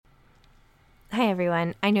Hi,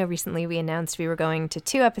 everyone. I know recently we announced we were going to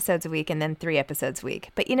 2 episodes a week and then 3 episodes a week.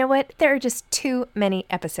 But you know what? There are just too many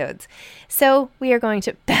episodes. So we are going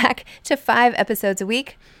back to 5 episodes a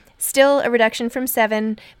week. Still a reduction from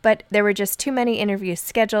 7, but there were just too many interviews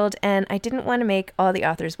scheduled, and I didn't want to make all the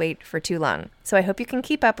authors wait for too long. So I hope you can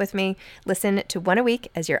keep up with me. Listen to 1 a week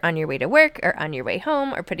as you're on your way to work or on your way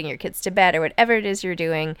home or putting your kids to bed or whatever it is you're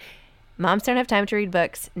doing. Moms Don't Have Time to Read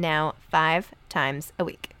Books, now 5 times a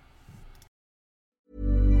week.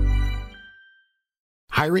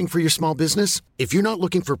 Hiring for your small business? If you're not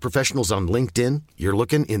looking for professionals on LinkedIn, you're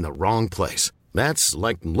looking in the wrong place. That's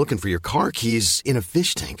like looking for your car keys in a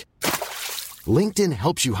fish tank. LinkedIn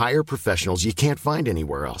helps you hire professionals you can't find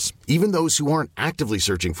anywhere else, even those who aren't actively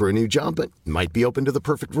searching for a new job but might be open to the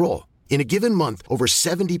perfect role. In a given month, over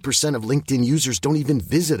 70% of LinkedIn users don't even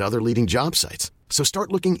visit other leading job sites. So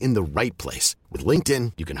start looking in the right place. With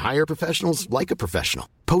LinkedIn, you can hire professionals like a professional.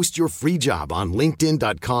 Post your free job on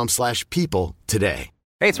linkedin.com/people today.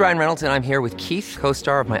 Hey, it's Ryan Reynolds, and I'm here with Keith,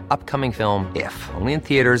 co-star of my upcoming film, If, only in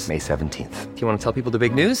theaters May 17th. Do you want to tell people the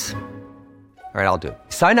big news? All right, I'll do it.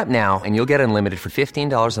 Sign up now and you'll get unlimited for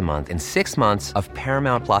 $15 a month and 6 months of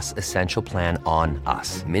Paramount Plus Essential Plan on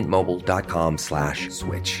us.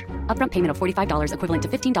 MintMobile.com/switch. Upfront payment of $45 equivalent to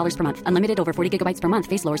 $15 per month. Unlimited over 40 gigabytes per month.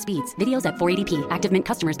 Face lower speeds. Videos at 480p. Active Mint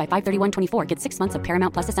customers by 531.24 get 6 months of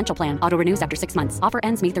Paramount Plus Essential Plan. Auto renews after 6 months. Offer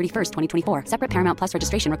ends May 31st, 2024. Separate Paramount Plus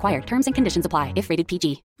registration required. Terms and conditions apply if rated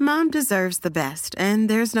PG. Mom deserves the best, and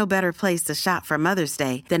there's no better place to shop for Mother's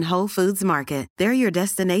Day than Whole Foods Market. They're your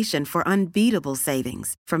destination for unbeatable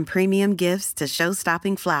savings. From premium gifts to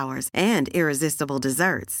show-stopping flowers and irresistible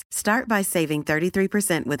desserts. Start by saving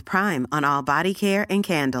 33% with Prime on all body care and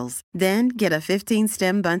candles. Then get a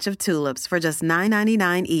 15-stem bunch of tulips for just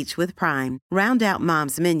 $9.99 each with Prime. Round out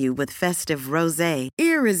Mom's menu with festive rosé,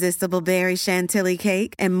 irresistible berry chantilly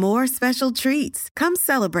cake, and more special treats. Come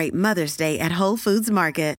celebrate Mother's Day at Whole Foods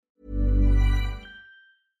Market.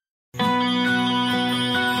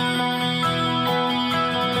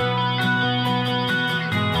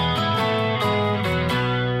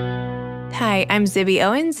 Hi, I'm Zibby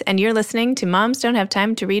Owens, and you're listening to Moms Don't Have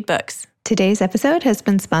Time to Read Books. Today's episode has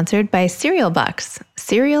been sponsored by Serial Box.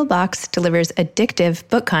 Serial Box delivers addictive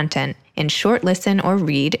book content in short listen or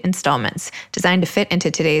read installments designed to fit into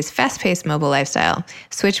today's fast-paced mobile lifestyle.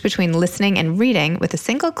 Switch between listening and reading with a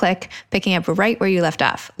single click, picking up right where you left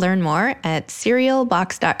off. Learn more at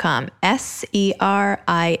serialbox.com,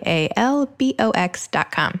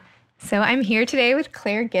 SERIALBOX.com. So I'm here today with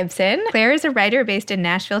Claire Gibson. Claire is a writer based in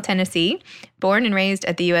Nashville, Tennessee. Born and raised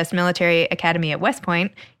at the U.S. Military Academy at West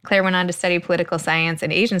Point, Claire went on to study political science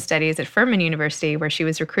and Asian studies at Furman University, where she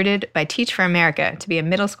was recruited by Teach for America to be a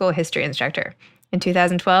middle school history instructor. In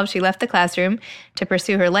 2012, she left the classroom to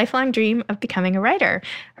pursue her lifelong dream of becoming a writer.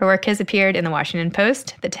 Her work has appeared in the Washington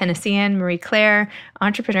Post, the Tennessean, Marie Claire,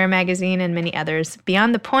 Entrepreneur Magazine, and many others.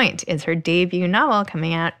 Beyond the Point is her debut novel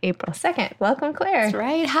coming out April 2nd. Welcome, Claire. That's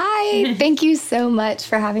right. Hi. Thank you so much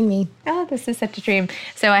for having me. Oh, this is such a dream.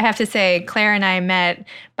 So I have to say, Claire and I met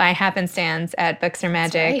by happenstance at Books Are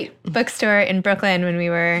Magic bookstore in Brooklyn when we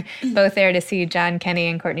were both there to see John Kenny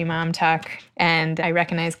and Courtney Mom talk. And I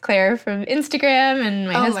recognized Claire from Instagram, and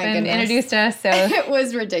my husband introduced us. So it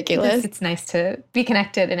was ridiculous. It's nice to be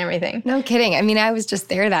connected and everything. No kidding. I mean, I was just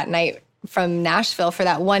there that night from Nashville for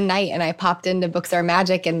that one night, and I popped into Books Are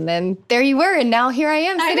Magic, and then there you were, and now here I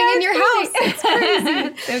am sitting in your house. It's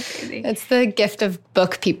crazy. So crazy. It's the gift of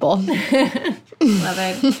book people. Love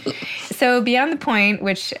it. So Beyond the Point,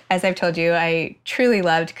 which, as I've told you, I truly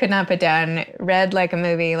loved, could not put down, read like a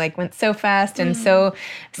movie, like went so fast, and so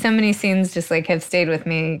many scenes just like have stayed with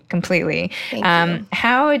me completely. Thank you.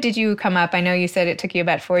 How did you come up? I know you said it took you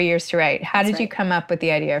about 4 years to write. How did you come up with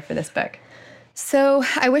the idea for this book? So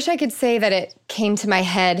I wish I could say that it came to my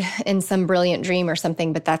head in some brilliant dream or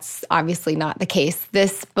something, but that's obviously not the case.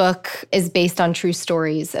 This book is based on true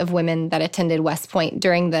stories of women that attended West Point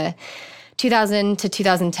during the 2000 to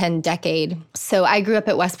 2010 decade. So I grew up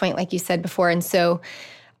at West Point, like you said before, and so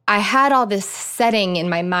I had all this setting in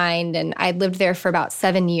my mind, and I lived there for about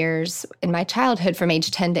 7 years in my childhood from age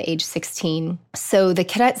 10 to age 16. So the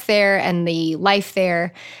cadets there and the life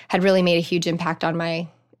there had really made a huge impact on my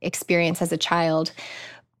experience as a child.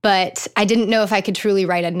 But I didn't know if I could truly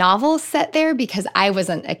write a novel set there because I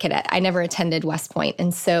wasn't a cadet. I never attended West Point.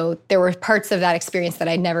 And so there were parts of that experience that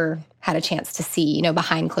I never had a chance to see,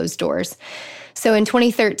 behind closed doors. So in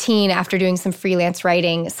 2013, after doing some freelance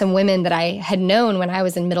writing, some women that I had known when I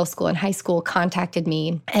was in middle school and high school contacted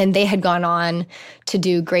me, and they had gone on to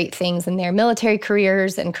do great things in their military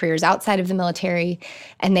careers and careers outside of the military,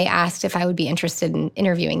 and they asked if I would be interested in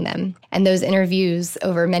interviewing them. And those interviews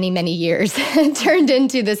over many, many years turned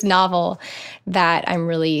into this novel that I'm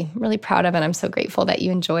really, really proud of, and I'm so grateful that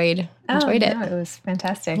you enjoyed it. No, it was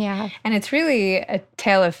fantastic. Yeah. And it's really a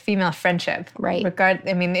tale of female friendship. Right.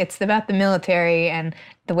 It's about the military and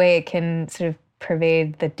the way it can sort of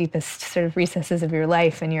pervade the deepest sort of recesses of your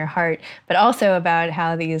life and your heart, but also about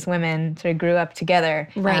how these women sort of grew up together,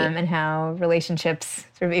 right. And how relationships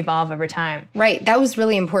sort of evolve over time. Right. That was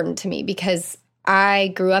really important to me because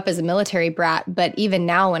I grew up as a military brat, but even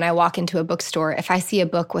now when I walk into a bookstore, if I see a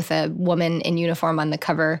book with a woman in uniform on the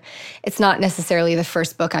cover, it's not necessarily the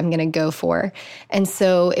first book I'm going to go for. And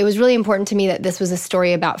so it was really important to me that this was a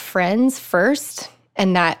story about friends first,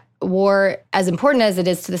 and that war, as important as it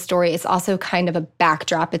is to the story, it's also kind of a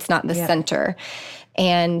backdrop. It's not the center.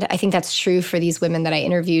 And I think that's true for these women that I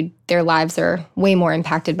interviewed. Their lives are way more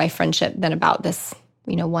impacted by friendship than about this,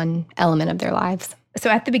 one element of their lives. So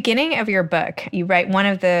at the beginning of your book, you write one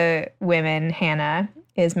of the women, Hannah,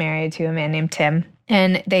 is married to a man named Tim,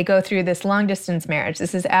 and they go through this long-distance marriage.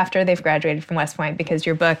 This is after they've graduated from West Point, because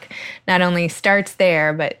your book not only starts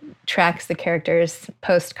there, but tracks the characters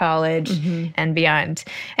post-college and beyond.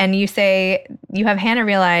 And you say you have Hannah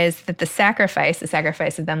realize that the sacrifice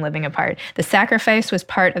of them living apart, the sacrifice was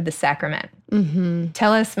part of the sacrament.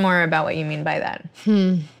 Tell us more about what you mean by that.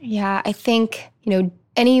 Yeah, I think,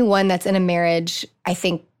 anyone that's in a marriage, I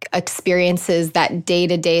think, experiences that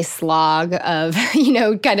day-to-day slog of,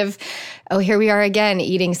 kind of, oh, here we are again,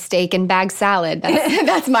 eating steak and bag salad.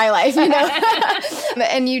 That's my life,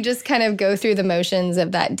 And you just kind of go through the motions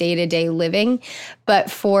of that day-to-day living.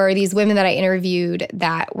 But for these women that I interviewed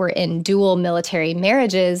that were in dual military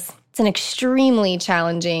marriages, it's an extremely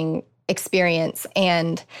challenging experience.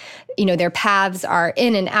 And, their paths are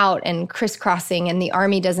in and out and crisscrossing, and the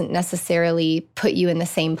Army doesn't necessarily put you in the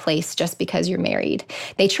same place just because you're married.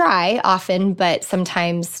 They try often, but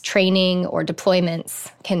sometimes training or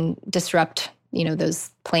deployments can disrupt, those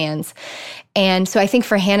plans. And so I think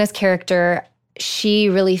for Hannah's character, she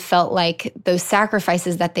really felt like those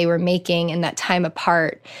sacrifices that they were making and that time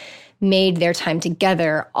apart made their time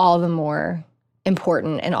together all the more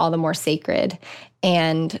important and all the more sacred.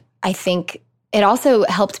 And I think it also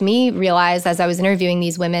helped me realize as I was interviewing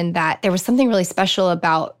these women that there was something really special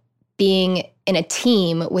about being in a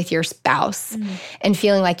team with your spouse and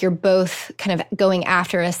feeling like you're both kind of going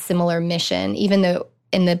after a similar mission. Even though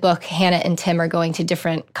in the book, Hannah and Tim are going to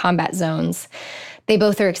different combat zones, they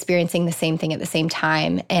both are experiencing the same thing at the same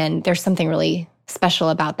time. And there's something really special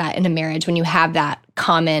about that in a marriage when you have that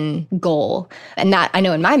common goal. And that, I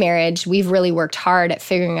know in my marriage, we've really worked hard at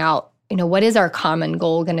figuring out what is our common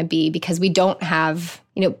goal going to be? Because we don't have,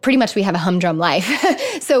 pretty much we have a humdrum life.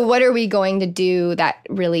 So what are we going to do that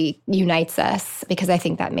really unites us? Because I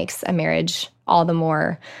think that makes a marriage all the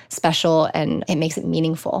more special and it makes it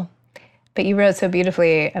meaningful. But you wrote so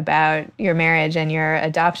beautifully about your marriage and your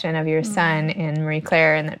adoption of your son in Marie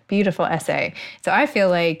Claire in that beautiful essay. So I feel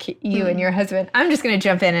like you and your husband, I'm just going to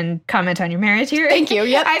jump in and comment on your marriage here. Thank you.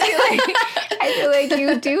 Yep. I feel like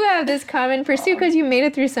you do have this common pursuit because you made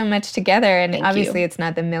it through so much together. And obviously it's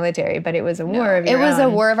not the military, but it was a war of your own. It was a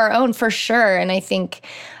war of our own for sure. And I think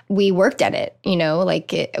we worked at it,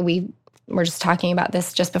 we were just talking about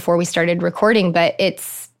this just before we started recording, but it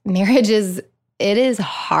is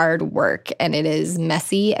hard work and it is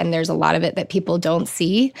messy and there's a lot of it that people don't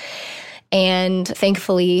see. And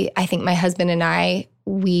thankfully, I think my husband and I,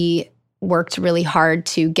 we worked really hard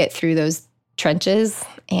to get through those trenches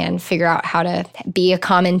and figure out how to be a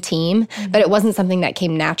common team. But it wasn't something that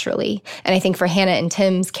came naturally. And I think for Hannah and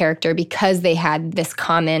Tim's character, because they had this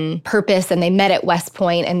common purpose and they met at West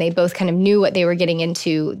Point and they both kind of knew what they were getting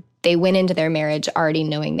into, they went into their marriage already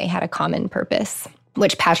knowing they had a common purpose,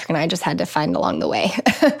 which Patrick and I just had to find along the way.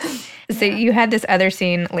 So you had this other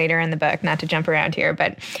scene later in the book, not to jump around here,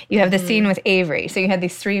 but you have the scene with Avery. So you had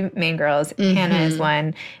these three main girls. Hannah is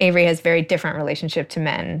one. Avery has very different relationship to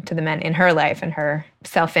the men in her life and her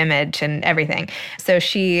self-image and everything. So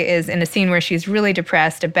she is in a scene where she's really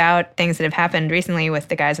depressed about things that have happened recently with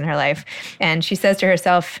the guys in her life. And she says to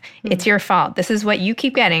herself, it's your fault. This is what you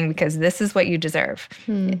keep getting because this is what you deserve.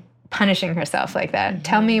 Punishing herself like that.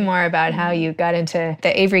 Tell me more about how you got into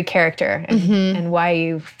the Avery character and why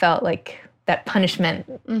you felt like that punishment.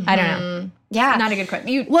 I don't know. Yeah. Not a good quote.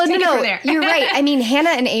 You well, take it no, from there. You're right. I mean, Hannah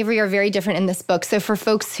and Avery are very different in this book. So for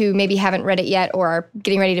folks who maybe haven't read it yet or are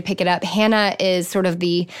getting ready to pick it up, Hannah is sort of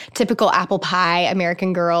the typical apple pie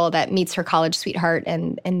American girl that meets her college sweetheart,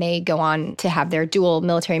 and they go on to have their dual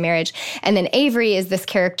military marriage. And then Avery is this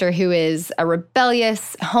character who is a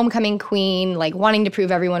rebellious homecoming queen, like wanting to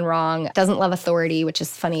prove everyone wrong, doesn't love authority, which is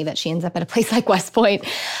funny that she ends up at a place like West Point.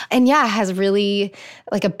 And yeah, has really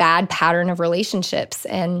like a bad pattern of relationships.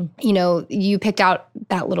 And, you know, you picked out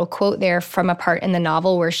that little quote there from a part in the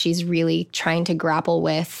novel where she's really trying to grapple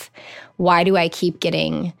with, why do I keep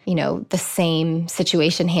getting, you know, the same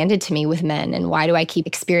situation handed to me with men? And why do I keep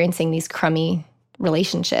experiencing these crummy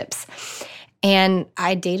relationships? And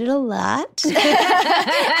I dated a lot. And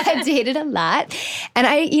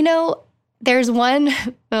there's one,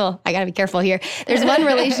 well, I gotta be careful here. There's one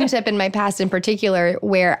relationship in my past in particular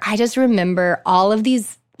where I just remember all of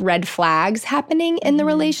these red flags happening in the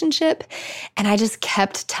relationship. And I just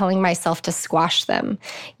kept telling myself to squash them.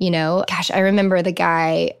 You know, gosh, I remember the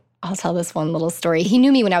guy, I'll tell this one little story. He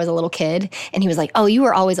knew me when I was a little kid, and he was like, "Oh, you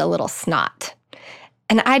were always a little snot."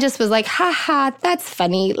 And I just was like, ha, that's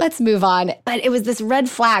funny. Let's move on. But it was this red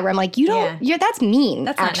flag where I'm like, that's mean,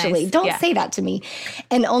 that's actually. Nice. Don't say that to me.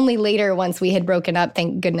 And only later, once we had broken up,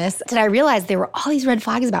 thank goodness, did I realize there were all these red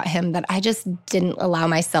flags about him that I just didn't allow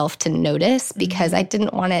myself to notice because I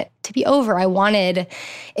didn't want it to be over. I wanted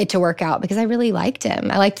it to work out because I really liked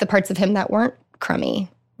him. I liked the parts of him that weren't crummy,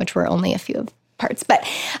 which were only a few of parts. But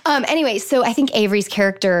anyway, so I think Avery's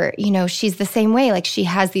character, you know, she's the same way. Like, she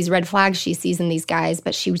has these red flags she sees in these guys,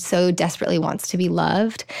 but she so desperately wants to be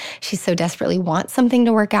loved. She so desperately wants something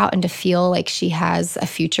to work out and to feel like she has a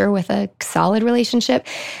future with a solid relationship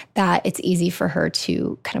that it's easy for her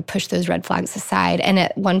to kind of push those red flags aside. And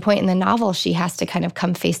at one point in the novel, she has to kind of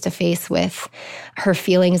come face to face with her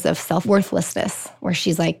feelings of self-worthlessness, where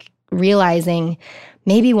she's like realizing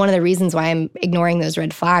maybe one of the reasons why I'm ignoring those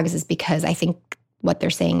red flags is because I think what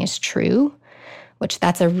they're saying is true, which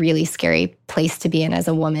that's a really scary place to be in as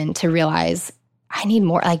a woman, to realize I need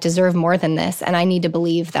more, like deserve more than this. And I need to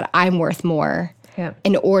believe that I'm worth more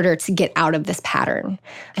in order to get out of this pattern.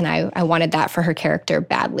 And I wanted that for her character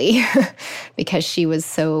badly because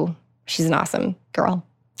she's an awesome girl.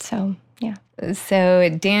 So, yeah. So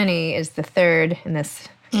Dani is the third in this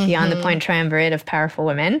Beyond the Point triumvirate of powerful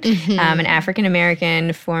women. An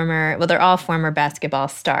African-American they're all former basketball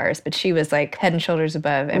stars, but she was like head and shoulders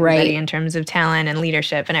above everybody in terms of talent and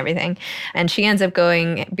leadership and everything. And she ends up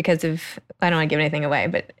going, because of, I don't want to give anything away,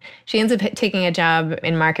 but she ends up taking a job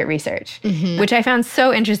in market research, which I found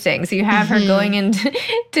so interesting. So you have her going into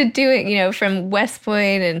doing, you know, from West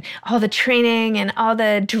Point and all the training and all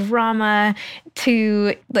the drama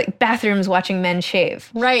to like bathrooms watching men shave.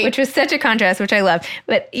 Right. Which was such a contrast, which I love.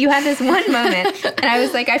 But you had this one moment, and I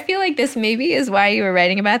was like, I feel like this maybe is why you were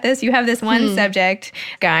writing about this. You have this one subject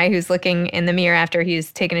guy who's looking in the mirror after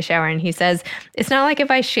he's taken a shower, and he says, "It's not like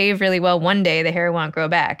if I shave really well one day, the hair won't grow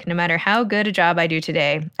back. No matter how good a job I do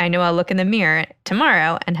today, I know I'll look in the mirror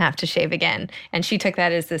tomorrow and have to shave again." And she took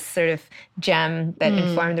that as this sort of gem that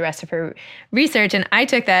informed the rest of her research. And I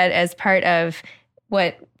took that as part of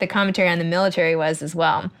what the commentary on the military was as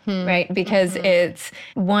well, right? Because it's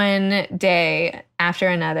one day after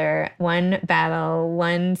another, one battle,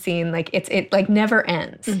 one scene, like it like never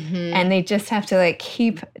ends. And they just have to like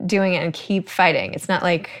keep doing it and keep fighting. It's not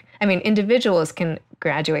like, I mean, individuals can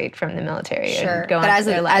graduate from the military and go on but to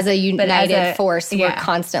their life. as a united force, we're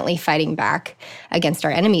constantly fighting back against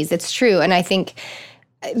our enemies. It's true. And I think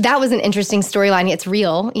that was an interesting storyline. It's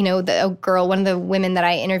real. You know, one of the women that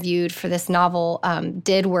I interviewed for this novel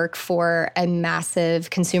did work for a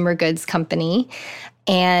massive consumer goods company.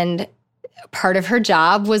 And part of her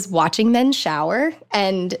job was watching men shower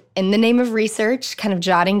and, in the name of research, kind of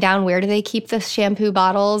jotting down where do they keep the shampoo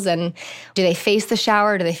bottles and do they face the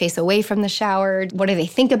shower? Do they face away from the shower? What do they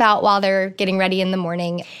think about while they're getting ready in the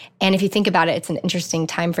morning? And if you think about it, it's an interesting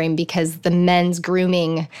time frame because the men's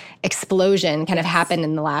grooming explosion kind of happened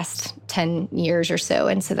in the last 10 years or so.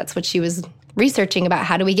 And so that's what she was researching about.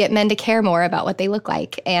 How do we get men to care more about what they look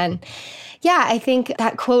like? And yeah, I think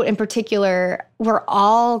that quote in particular, we're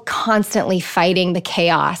all constantly fighting the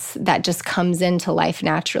chaos that just comes into life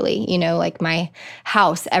naturally. You know, like my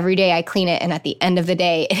house, every day I clean it, and at the end of the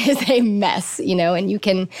day, it is a mess, you know, and you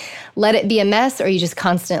can let it be a mess or you just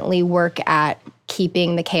constantly work at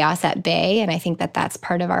keeping the chaos at bay. And I think that that's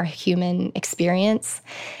part of our human experience,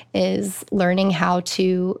 is learning how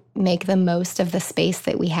to make the most of the space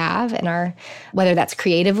that we have, and whether that's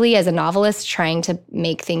creatively as a novelist trying to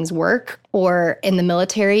make things work, or in the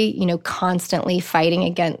military, you know, constantly fighting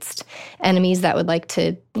against enemies that would like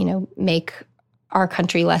to, you know, make our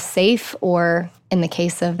country less safe, or in the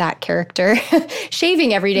case of that character,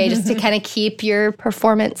 shaving every day just to kind of keep your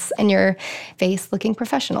performance and your face looking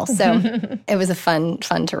professional. So it was a fun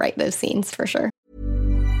to write those scenes for sure.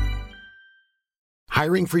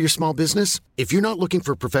 Hiring for your small business? If you're not looking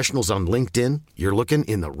for professionals on LinkedIn, you're looking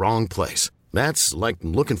in the wrong place. That's like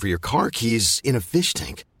looking for your car keys in a fish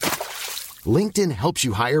tank. LinkedIn helps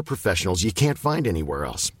you hire professionals you can't find anywhere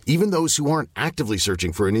else, even those who aren't actively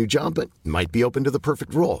searching for a new job but might be open to the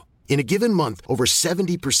perfect role. In a given month, over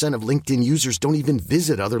 70% of LinkedIn users don't even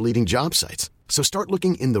visit other leading job sites. So start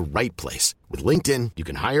looking in the right place. With LinkedIn, you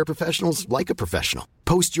can hire professionals like a professional.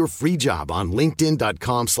 Post your free job on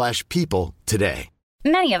linkedin.com/people today.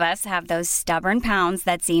 Many of us have those stubborn pounds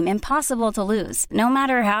that seem impossible to lose, no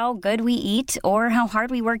matter how good we eat or how hard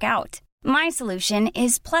we work out. My solution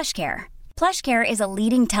is PlushCare. PlushCare is a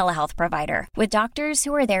leading telehealth provider with doctors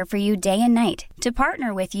who are there for you day and night to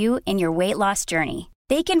partner with you in your weight loss journey.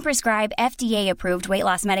 They can prescribe FDA-approved weight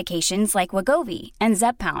loss medications like Wegovy and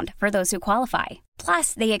Zepbound for those who qualify.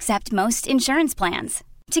 Plus, they accept most insurance plans.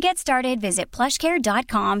 To get started, visit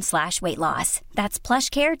plushcare.com/weightloss. That's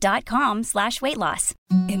plushcare.com/weightloss.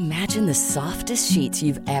 Imagine the softest sheets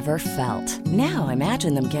you've ever felt. Now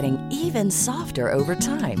imagine them getting even softer over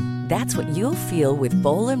time. That's what you'll feel with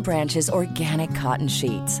Boll & Branch's organic cotton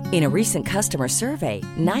sheets. In a recent customer survey,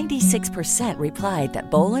 96% replied that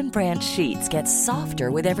Boll & Branch sheets get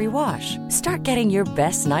softer with every wash. Start getting your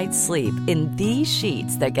best night's sleep in these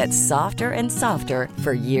sheets that get softer and softer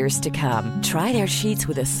for years to come. Try their sheets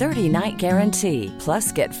with a 30-night guarantee.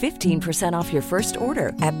 Plus, get 15% off your first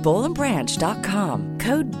order at bollandbranch.com.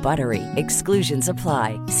 Code BUTTERY. Exclusions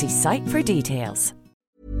apply. See site for details.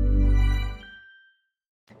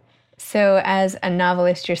 So as a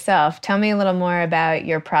novelist yourself, tell me a little more about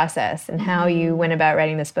your process and how you went about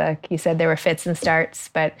writing this book. You said there were fits and starts,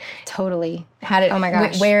 but Totally. how did, oh my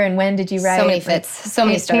gosh. Where and when did you write? So many fits, so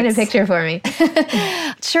many starts. Paint a picture for me.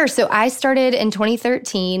 Sure. So I started in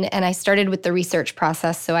 2013, and I started with the research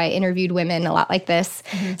process. So I interviewed women a lot like this,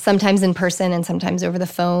 sometimes in person and sometimes over the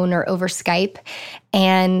phone or over Skype.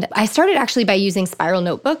 And I started actually by using spiral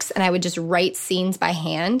notebooks, and I would just write scenes by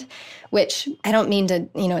hand, which I don't mean to,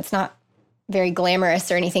 it's not very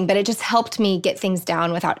glamorous or anything, but it just helped me get things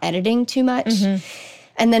down without editing too much.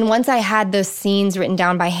 And then once I had those scenes written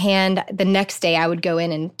down by hand, the next day I would go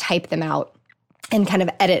in and type them out and kind of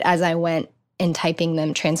edit as I went in typing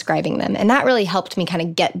them, transcribing them. And that really helped me kind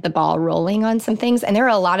of get the ball rolling on some things. And there are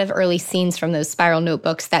a lot of early scenes from those spiral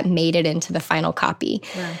notebooks that made it into the final copy,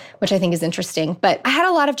 which I think is interesting. But I had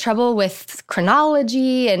a lot of trouble with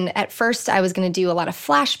chronology. And at first I was going to do a lot of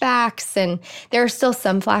flashbacks. And there are still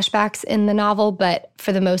some flashbacks in the novel. But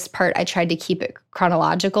for the most part, I tried to keep it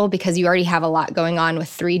chronological because you already have a lot going on with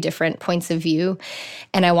 3 different points of view.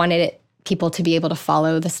 And I wanted people to be able to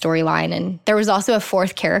follow the storyline. And there was also a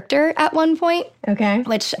 4th character at one point. Okay.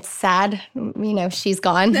 Which is sad, she's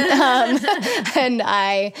gone. And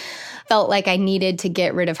I felt like I needed to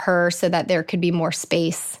get rid of her so that there could be more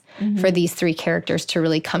space for these 3 characters to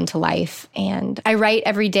really come to life. And I write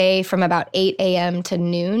every day from about 8 a.m. to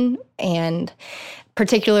noon. And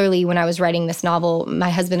particularly when I was writing this novel,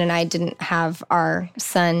 my husband and I didn't have our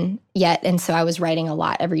son yet, and so I was writing a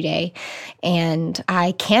lot every day. And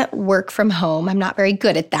I can't work from home. I'm not very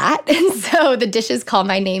good at that. And so the dishes call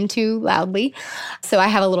my name too loudly. So I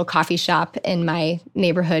have a little coffee shop in my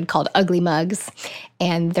neighborhood called Ugly Mugs,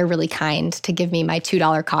 and they're really kind to give me my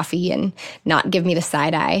 $2 coffee and not give me the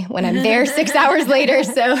side eye when I'm there 6 hours later.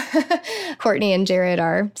 So Courtney and Jared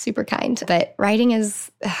are super kind. But writing it's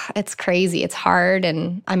crazy. It's hard,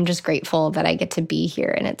 and I'm just grateful that I get to be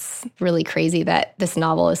here. And it's really crazy that this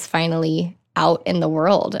novel is finally out in the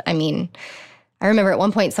world. I mean, I remember at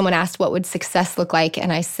one point someone asked what would success look like,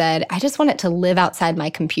 and I said, I just want it to live outside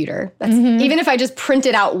my computer. That's, even if I just print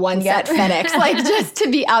it out once at FedEx, just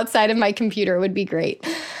to be outside of my computer would be great.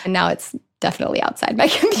 And now it's definitely outside my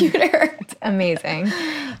computer. It's amazing.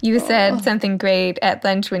 You said something great at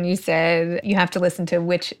lunch when you said you have to listen to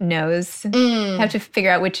which no's. You have to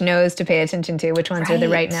figure out which no's to pay attention to, which ones are the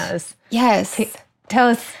right no's. Yes.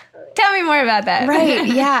 Tell me more about that. Right.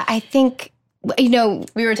 Yeah. I think, we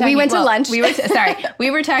went to lunch. We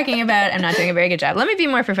were talking about, I'm not doing a very good job. Let me be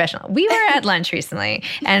more professional. We were at lunch recently,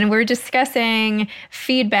 and we're discussing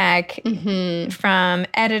feedback from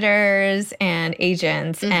editors and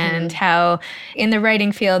agents and how in the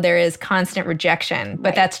writing field there is constant rejection,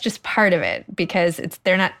 but that's just part of it because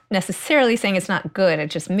they're not necessarily saying it's not good.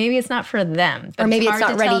 It's just maybe it's not for them. Or maybe it's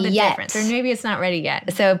not ready yet. Or maybe it's not ready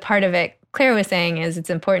yet. So part of it Claire was saying is it's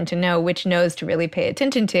important to know which no's to really pay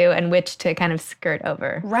attention to and which to kind of skirt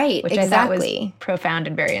over. Right, which exactly. I thought was profound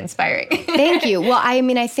and very inspiring. Thank you. Well, I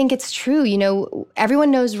mean, I think it's true. You know,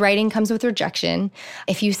 everyone knows writing comes with rejection.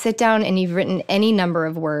 If you sit down and you've written any number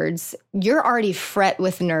of words, you're already fret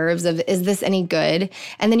with nerves of, is this any good?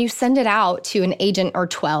 And then you send it out to an agent or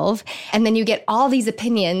 12, and then you get all these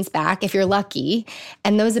opinions back if you're lucky.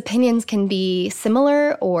 And those opinions can be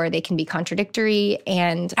similar or they can be contradictory.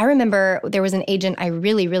 And I remember there was an agent I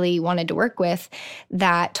really, really wanted to work with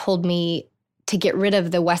that told me to get rid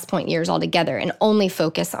of the West Point years altogether and only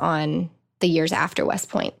focus on the years after West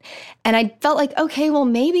Point. And I felt like, okay, well,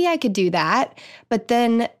 maybe I could do that. But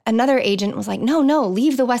then another agent was like, no,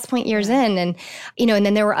 leave the West Point years in. And, you know, and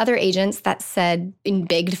then there were other agents that said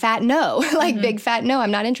big fat no, big fat no,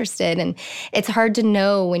 I'm not interested. And it's hard to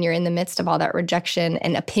know when you're in the midst of all that rejection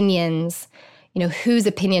and opinions, you know, whose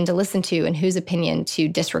opinion to listen to and whose opinion to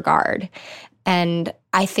disregard. And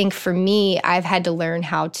I think for me, I've had to learn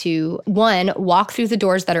how to, one, walk through the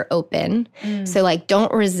doors that are open. So like,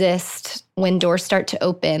 don't resist when doors start to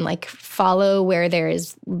open, like follow where there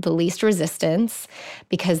is the least resistance,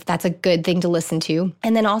 because that's a good thing to listen to.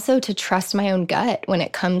 And then also to trust my own gut when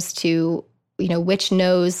it comes to, you know, which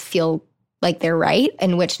no's feel like they're right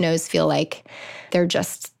and which no's feel like they're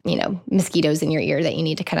just, you know, mosquitoes in your ear that you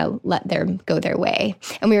need to kind of let them go their way.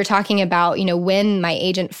 And we were talking about, you know, when my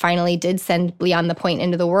agent finally did send Beyond the Point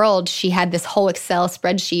into the world, she had this whole Excel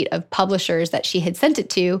spreadsheet of publishers that she had sent it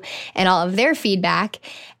to and all of their feedback.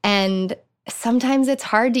 And sometimes it's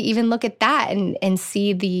hard to even look at that and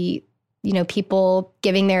see the, you know, people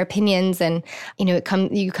giving their opinions. And, you know,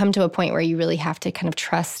 you come to a point where you really have to kind of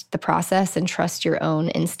trust the process and trust your own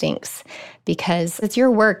instincts, because it's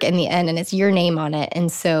your work in the end and it's your name on it.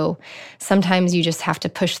 And so sometimes you just have to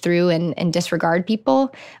push through and disregard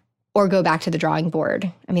people or go back to the drawing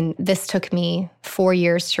board. I mean, this took me 4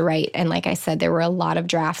 years to write. And like I said, there were a lot of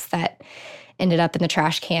drafts that ended up in the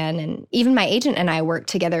trash can. And even my agent and I worked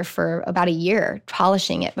together for about a year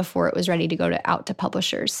polishing it before it was ready to go out to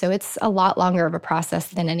publishers. So it's a lot longer of a process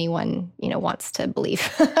than anyone, you know, wants to believe,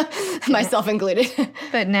 myself included.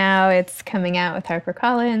 But now it's coming out with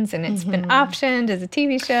HarperCollins and it's been optioned as a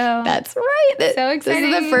TV show. That's right. So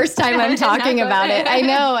exciting. This is the first time I'm talking about it. I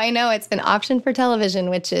know. It's been optioned for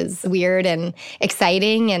television, which is weird and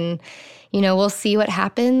exciting. And you know, we'll see what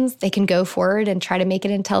happens. They can go forward and try to make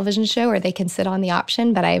it a television show, or they can sit on the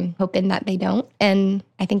option, but I'm hoping that they don't. And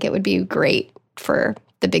I think it would be great for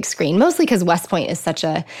the big screen, mostly because West Point is such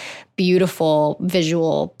a beautiful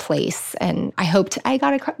visual place. And I hoped I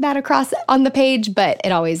got that across on the page, but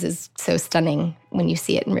it always is so stunning when you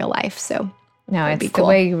see it in real life. So no, it's cool. The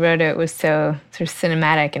way you wrote it was so sort of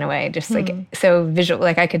cinematic in a way, just like so visual,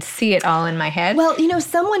 like I could see it all in my head. Well, you know,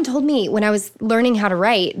 someone told me when I was learning how to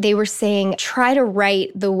write, they were saying, try to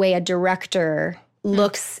write the way a director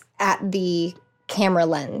looks at the camera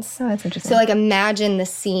lens. Oh, that's interesting. So like imagine the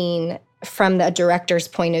scene from the director's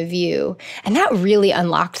point of view. And that really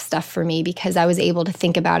unlocked stuff for me because I was able to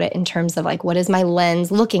think about it in terms of like, what is my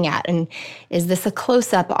lens looking at? And is this a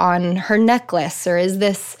close-up on her necklace? Or is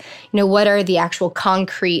this, you know, what are the actual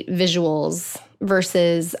concrete visuals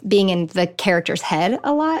versus being in the character's head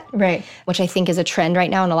a lot? Right. Which I think is a trend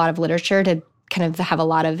right now in a lot of literature to kind of have a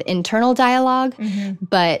lot of internal dialogue.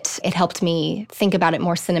 But it helped me think about it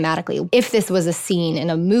more cinematically. If this was a scene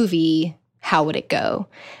in a movie, how would it go?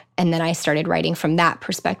 And then I started writing from that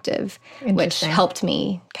perspective, which helped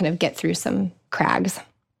me kind of get through some crags.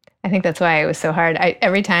 I think that's why it was so hard.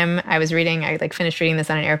 Every time I was reading, I like finished reading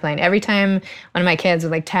this on an airplane. Every time one of my kids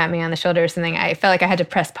would like tap me on the shoulder or something, I felt like I had to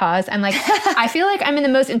press pause. I'm like, I feel like I'm in the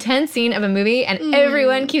most intense scene of a movie and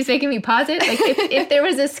everyone keeps making me pause it. Like if there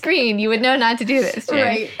was a screen, you would know not to do this,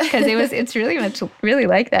 right? Because it's really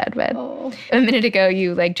like that. But a minute ago,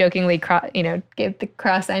 you like jokingly, gave the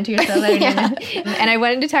cross sign to yourself. And I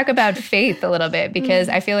wanted to talk about faith a little bit because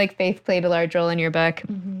I feel like faith played a large role in your book.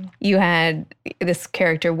 You had this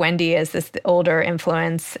character, Wendy, as this older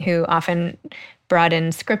influence who often brought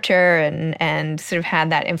in scripture and sort of had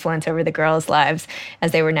that influence over the girls' lives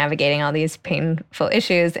as they were navigating all these painful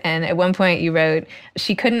issues. And at one point you wrote,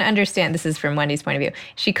 she couldn't understand, this is from Wendy's point of view,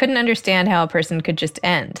 she couldn't understand how a person could just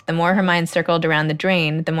end. The more her mind circled around the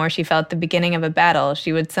drain, the more she felt the beginning of a battle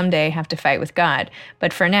she would someday have to fight with God.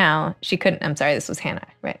 But for now, she couldn't, I'm sorry, this was Hannah,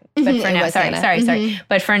 right? But for now, sorry.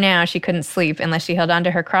 But for now, she couldn't sleep unless she held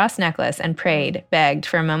onto her cross necklace and prayed, begged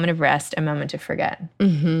for a moment of rest, a moment to forget.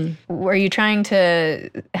 Were you trying to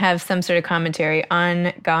have some sort of commentary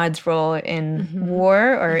on God's role in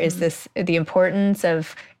war, or is this the importance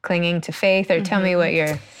of clinging to faith? Or tell me what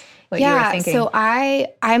your what you were thinking. So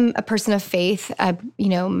I'm a person of faith.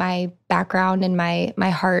 My background and my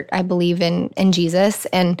heart, I believe in Jesus.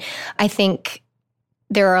 And I think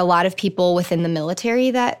there are a lot of people within the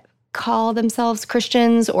military that call themselves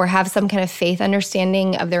Christians or have some kind of faith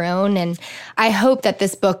understanding of their own. And I hope that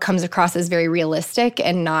this book comes across as very realistic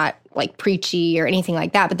and not like preachy or anything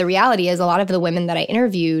like that. But the reality is a lot of the women that I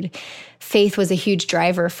interviewed, faith was a huge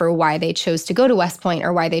driver for why they chose to go to West Point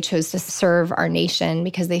or why they chose to serve our nation,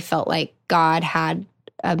 because they felt like God had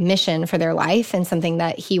a mission for their life and something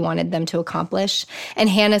that he wanted them to accomplish. And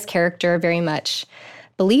Hannah's character very much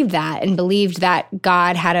believed that and believed that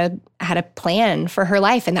God had a plan for her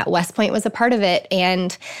life and that West Point was a part of it.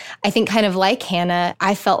 And I think kind of like Hannah,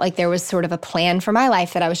 I felt like there was sort of a plan for my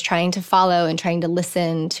life that I was trying to follow and trying to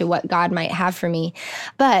listen to what God might have for me.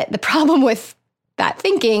 But the problem with that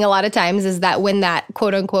thinking a lot of times is that when that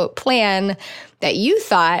quote unquote plan that you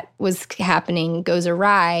thought was happening goes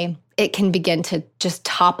awry, it can begin to just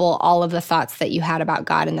topple all of the thoughts that you had about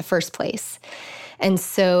God in the first place. And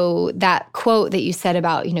so that quote that you said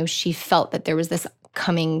about, she felt that there was this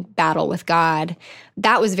coming battle with God,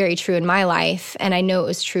 that was very true in my life. And I know it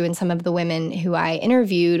was true in some of the women who I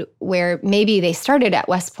interviewed, where maybe they started at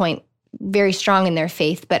West Point very strong in their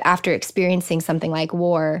faith, but after experiencing something like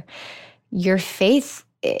war, your faith,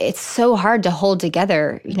 it's so hard to hold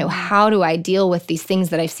together. How do I deal with these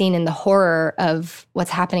things that I've seen in the horror of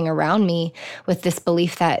what's happening around me with this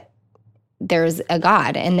belief that there's a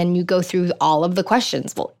God? And then you go through all of the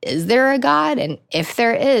questions. Well, is there a God? And if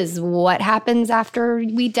there is, what happens after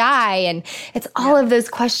we die? And it's all of those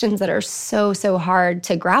questions that are so, so hard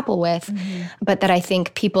to grapple with, but that I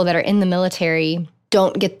think people that are in the military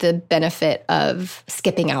don't get the benefit of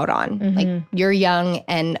skipping out on. Like, you're young,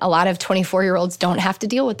 and a lot of 24-year-olds don't have to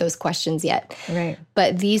deal with those questions yet. Right.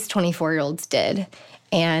 But these 24-year-olds did.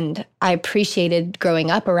 And I appreciated growing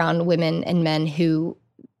up around women and men who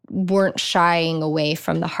weren't shying away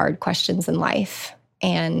from the hard questions in life.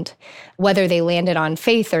 And whether they landed on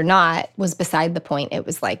faith or not was beside the point. It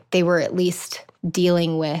was like they were at least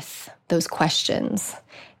dealing with those questions.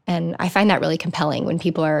 And I find that really compelling when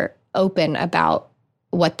people are open about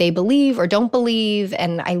what they believe or don't believe.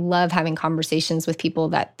 And I love having conversations with people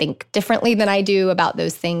that think differently than I do about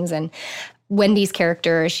those things. And Wendy's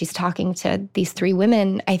character, as she's talking to these three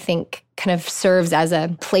women, I think kind of serves as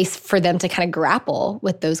a place for them to kind of grapple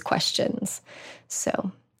with those questions.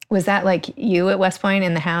 So, was that like you at West Point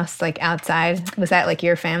in the house, like outside? Was that like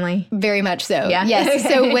your family? Very much so. Yeah. Yes.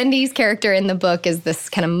 So Wendy's character in the book is this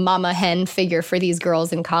kind of mama hen figure for these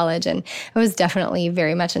girls in college. And it was definitely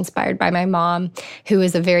very much inspired by my mom, who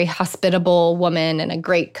is a very hospitable woman and a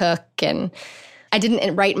great cook. And I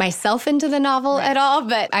didn't write myself into the novel at all,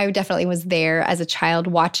 but I definitely was there as a child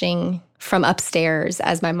watching from upstairs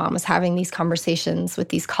as my mom was having these conversations with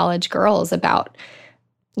these college girls about,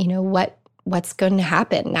 what's going to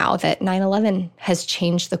happen now that 9/11 has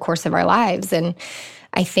changed the course of our lives. And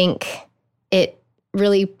I think it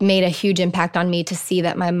really made a huge impact on me to see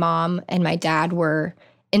that my mom and my dad were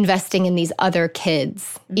investing in these other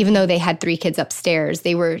kids. Even though they had 3 kids upstairs,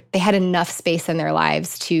 they had enough space in their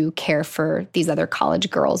lives to care for these other college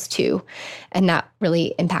girls too. And that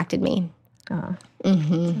really impacted me. Oh,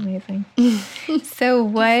 amazing. So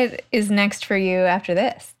what is next for you after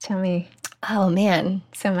this? Tell me. Oh, man.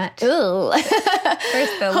 So much. Ooh.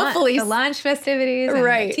 First, the launch festivities and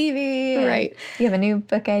right. the TV. Right. You have a new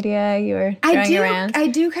book idea you were throwing around. I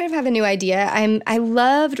do kind of have a new idea. I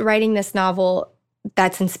loved writing this novel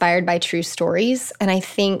that's inspired by true stories. And I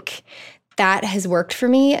think that has worked for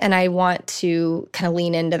me, and I want to kind of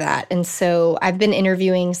lean into that. And so I've been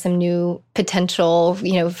interviewing some new potential,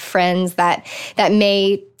 friends that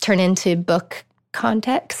may turn into book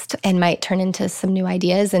context and might turn into some new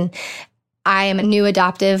ideas. And I am a new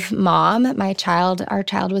adoptive mom. Our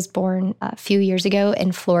child was born a few years ago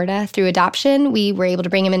in Florida through adoption. We were able to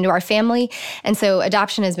bring him into our family. And so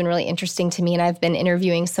adoption has been really interesting to me. And I've been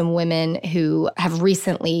interviewing some women who have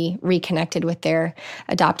recently reconnected with their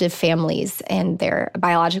adoptive families and their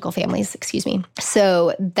biological families,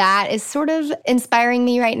 So that is sort of inspiring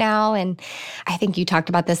me right now. And I think you talked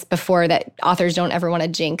about this before, that authors don't ever want to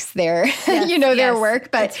jinx their, their work.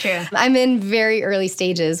 But that's true. I'm in very early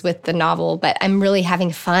stages with the novel, but I'm really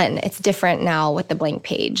having fun. It's different now with the blank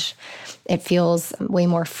page. It feels way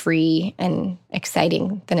more free and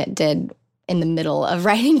exciting than it did in the middle of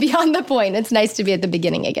writing Beyond the Point. It's nice to be at the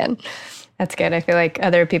beginning again. That's good. I feel like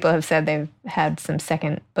other people have said they've had some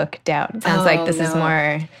second book doubt. It sounds like this is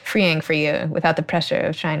more freeing for you without the pressure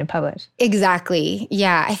of trying to publish. Exactly.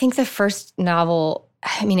 Yeah. I think the first novel,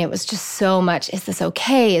 it was just so much, is this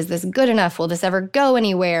okay? Is this good enough? Will this ever go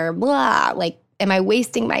anywhere? Blah. Am I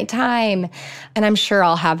wasting my time? And I'm sure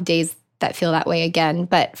I'll have days that feel that way again.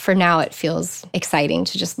 But for now, it feels exciting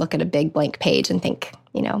to just look at a big blank page and think,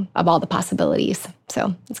 of all the possibilities.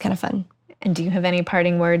 So it's kind of fun. And do you have any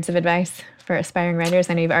parting words of advice for aspiring writers?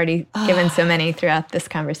 I know you've already given so many throughout this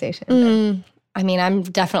conversation. I mean, I'm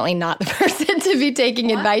definitely not the person to be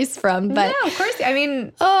taking advice from. But no, of course. I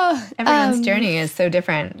mean, everyone's journey is so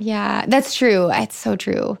different. Yeah, that's true. It's so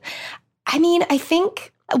true. I mean, I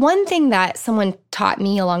think one thing that someone taught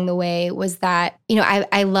me along the way was that,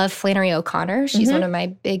 I love Flannery O'Connor. She's one of my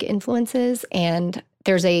big influences. And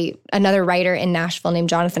there's another writer in Nashville named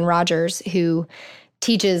Jonathan Rogers who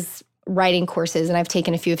teaches writing courses. And I've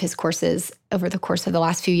taken a few of his courses over the course of the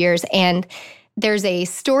last few years. And there's a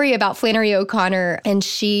story about Flannery O'Connor, and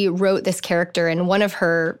she wrote this character, and one of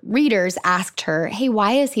her readers asked her, hey,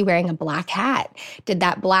 why is he wearing a black hat? Did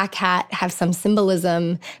that black hat have some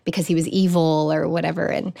symbolism because he was evil or whatever?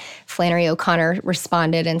 And Flannery O'Connor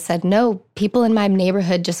responded and said, no, people in my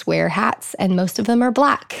neighborhood just wear hats, and most of them are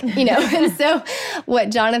black, And so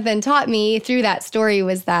what Jonathan taught me through that story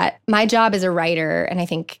was that my job as a writer, and I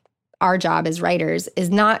think our job as writers, is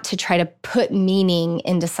not to try to put meaning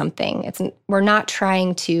into something. We're not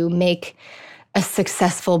trying to make a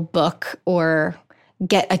successful book or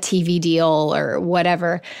get a TV deal or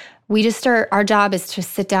whatever. We just our job is to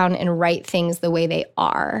sit down and write things the way they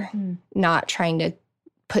are, not trying to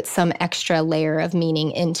put some extra layer of meaning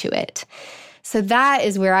into it. So that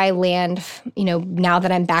is where I land, now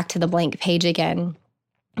that I'm back to the blank page again,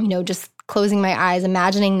 just closing my eyes,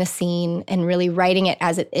 imagining the scene and really writing it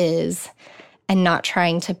as it is and not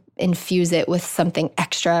trying to infuse it with something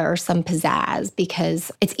extra or some pizzazz, because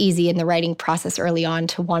it's easy in the writing process early on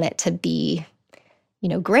to want it to be,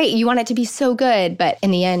 great. You want it to be so good, but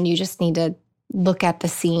in the end, you just need to look at the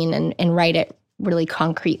scene and write it really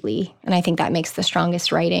concretely. And I think that makes the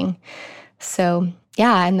strongest writing. So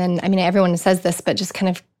yeah, and then, everyone says this, but just kind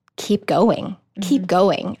of keep going. Keep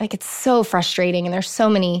going. Like, it's so frustrating, and there's so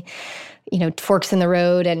many forks in the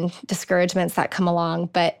road and discouragements that come along.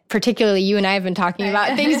 But particularly you and I have been talking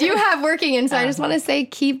about things you have working. And so I just want to say,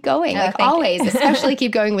 keep going, like always, especially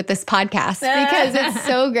keep going with this podcast, because it's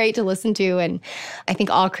so great to listen to. And I think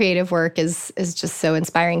all creative work is just so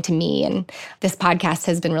inspiring to me. And this podcast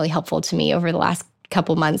has been really helpful to me over the last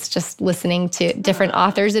couple months, just listening to different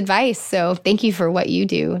authors' advice. So thank you for what you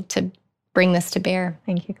do to bring this to bear.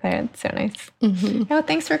 Thank you, Claire. It's so nice. Oh,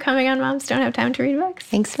 thanks for coming on Moms Don't Have Time to Read Books.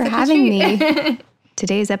 Thanks for having me.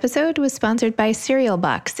 Today's episode was sponsored by Cereal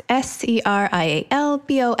Box,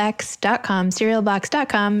 SERIALBOX.com,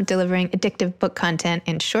 cerealbox.com, delivering addictive book content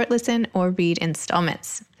in short listen or read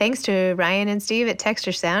installments. Thanks to Ryan and Steve at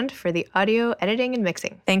Texture Sound for the audio editing and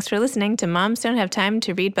mixing. Thanks for listening to Moms Don't Have Time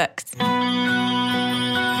to Read Books.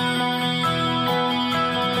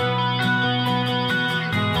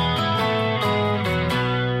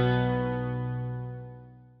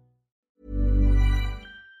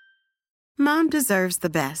 Mom deserves the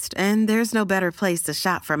best, and there's no better place to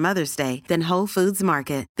shop for Mother's Day than Whole Foods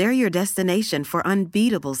Market. They're your destination for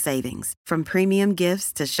unbeatable savings, from premium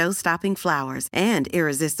gifts to show-stopping flowers and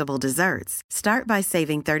irresistible desserts. Start by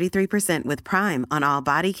saving 33% with Prime on all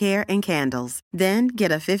body care and candles. Then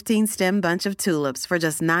get a 15-stem bunch of tulips for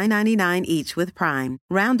just $9.99 each with Prime.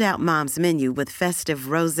 Round out Mom's menu with festive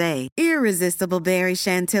rosé, irresistible berry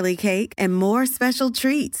chantilly cake, and more special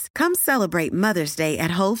treats. Come celebrate Mother's Day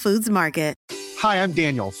at Whole Foods Market. Hi, I'm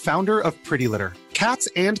Daniel, founder of Pretty Litter. Cats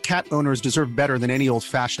and cat owners deserve better than any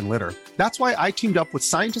old-fashioned litter. That's why I teamed up with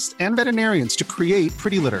scientists and veterinarians to create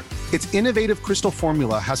Pretty Litter. Its innovative crystal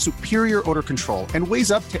formula has superior odor control and weighs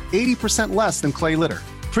up to 80% less than clay litter.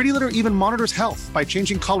 Pretty Litter even monitors health by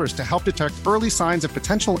changing colors to help detect early signs of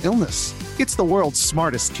potential illness. It's the world's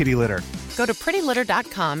smartest kitty litter. Go to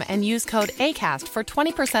prettylitter.com and use code ACAST for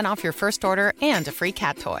 20% off your first order and a free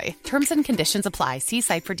cat toy. Terms and conditions apply. See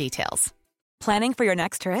site for details. Planning for your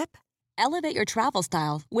next trip? Elevate your travel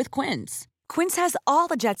style with Quince. Quince has all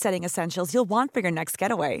the jet-setting essentials you'll want for your next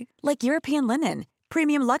getaway, like European linen,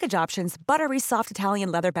 premium luggage options, buttery soft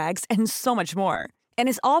Italian leather bags, and so much more. And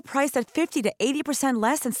is all priced at 50 to 80%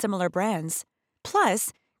 less than similar brands.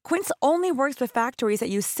 Plus, Quince only works with factories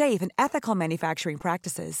that use safe and ethical manufacturing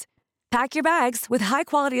practices. Pack your bags with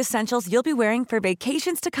high-quality essentials you'll be wearing for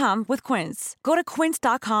vacations to come with Quince. Go to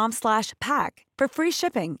quince.com/pack for free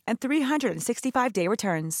shipping and 365-day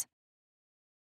returns.